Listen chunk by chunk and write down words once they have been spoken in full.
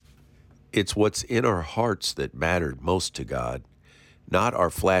It's what's in our hearts that mattered most to God, not our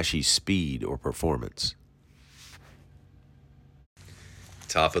flashy speed or performance.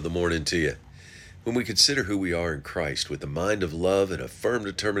 Top of the morning to you. When we consider who we are in Christ with a mind of love and a firm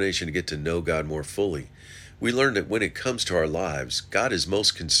determination to get to know God more fully, we learn that when it comes to our lives, God is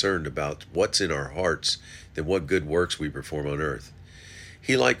most concerned about what's in our hearts than what good works we perform on earth.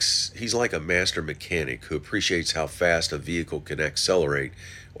 He's like a master mechanic who appreciates how fast a vehicle can accelerate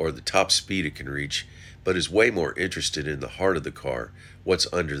or the top speed it can reach, but is way more interested in the heart of the car,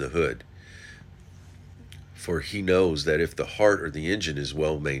 what's under the hood. For he knows that if the heart or the engine is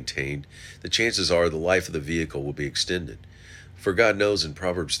well maintained, the chances are the life of the vehicle will be extended. For God knows in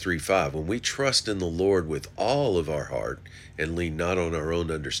Proverbs 3:5, when we trust in the Lord with all of our heart and lean not on our own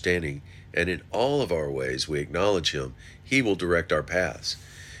understanding, and in all of our ways we acknowledge him, he will direct our paths.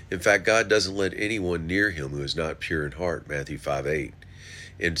 In fact, God doesn't let anyone near him who is not pure in heart, Matthew 5:8.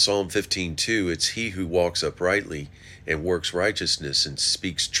 In Psalm 15:2, it's he who walks uprightly and works righteousness and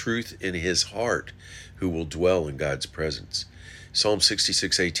speaks truth in his heart who will dwell in God's presence. Psalm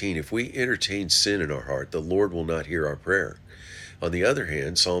 66:18, if we entertain sin in our heart, the Lord will not hear our prayer. On the other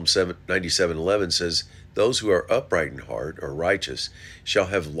hand, Psalm 97:11 says, those who are upright in heart or righteous shall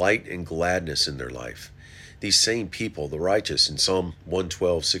have light and gladness in their life. These same people, the righteous, in Psalm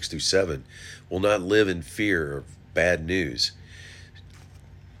 112:6-7, will not live in fear of bad news.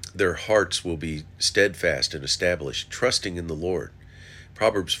 Their hearts will be steadfast and established, trusting in the Lord.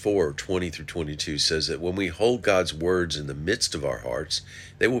 Proverbs 4:20-22 says that when we hold God's words in the midst of our hearts,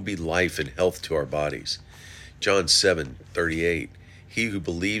 they will be life and health to our bodies. John 7:38, he who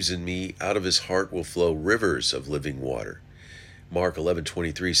believes in me, out of his heart will flow rivers of living water. Mark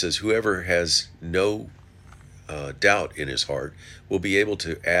 11:23 says, whoever has no doubt in his heart will be able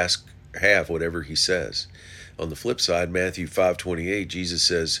to have whatever he says. On the flip side, Matthew 5:28, Jesus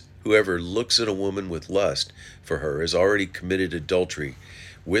says, whoever looks at a woman with lust for her has already committed adultery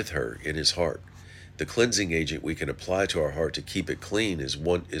with her in his heart. The cleansing agent we can apply to our heart to keep it clean is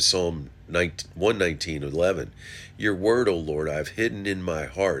Psalm 119:11. Your word, O Lord, I have hidden in my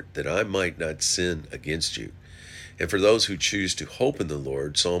heart that I might not sin against you. And for those who choose to hope in the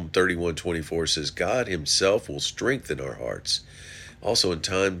Lord, Psalm 31:24 says, God himself will strengthen our hearts. Also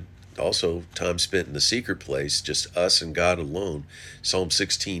time spent in the secret place, just us and God alone. Psalm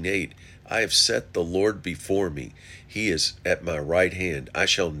 16:8, I have set the Lord before me. He is at my right hand. I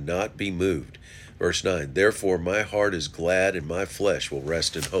shall not be moved. Verse 9, therefore my heart is glad and my flesh will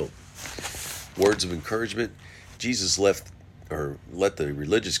rest in hope. Words of encouragement. Jesus let the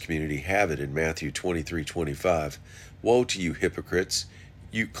religious community have it in Matthew 23:25. Woe to you hypocrites!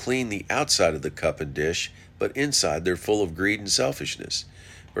 You clean the outside of the cup and dish, but inside they're full of greed and selfishness.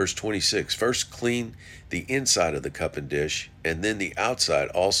 Verse 26, first clean the inside of the cup and dish, and then the outside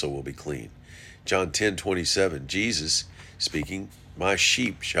also will be clean. John 10:27, Jesus speaking, my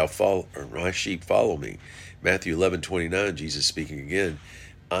sheep follow me. Matthew 11:29, Jesus speaking again,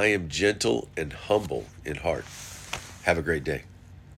 I am gentle and humble in heart. Have a great day.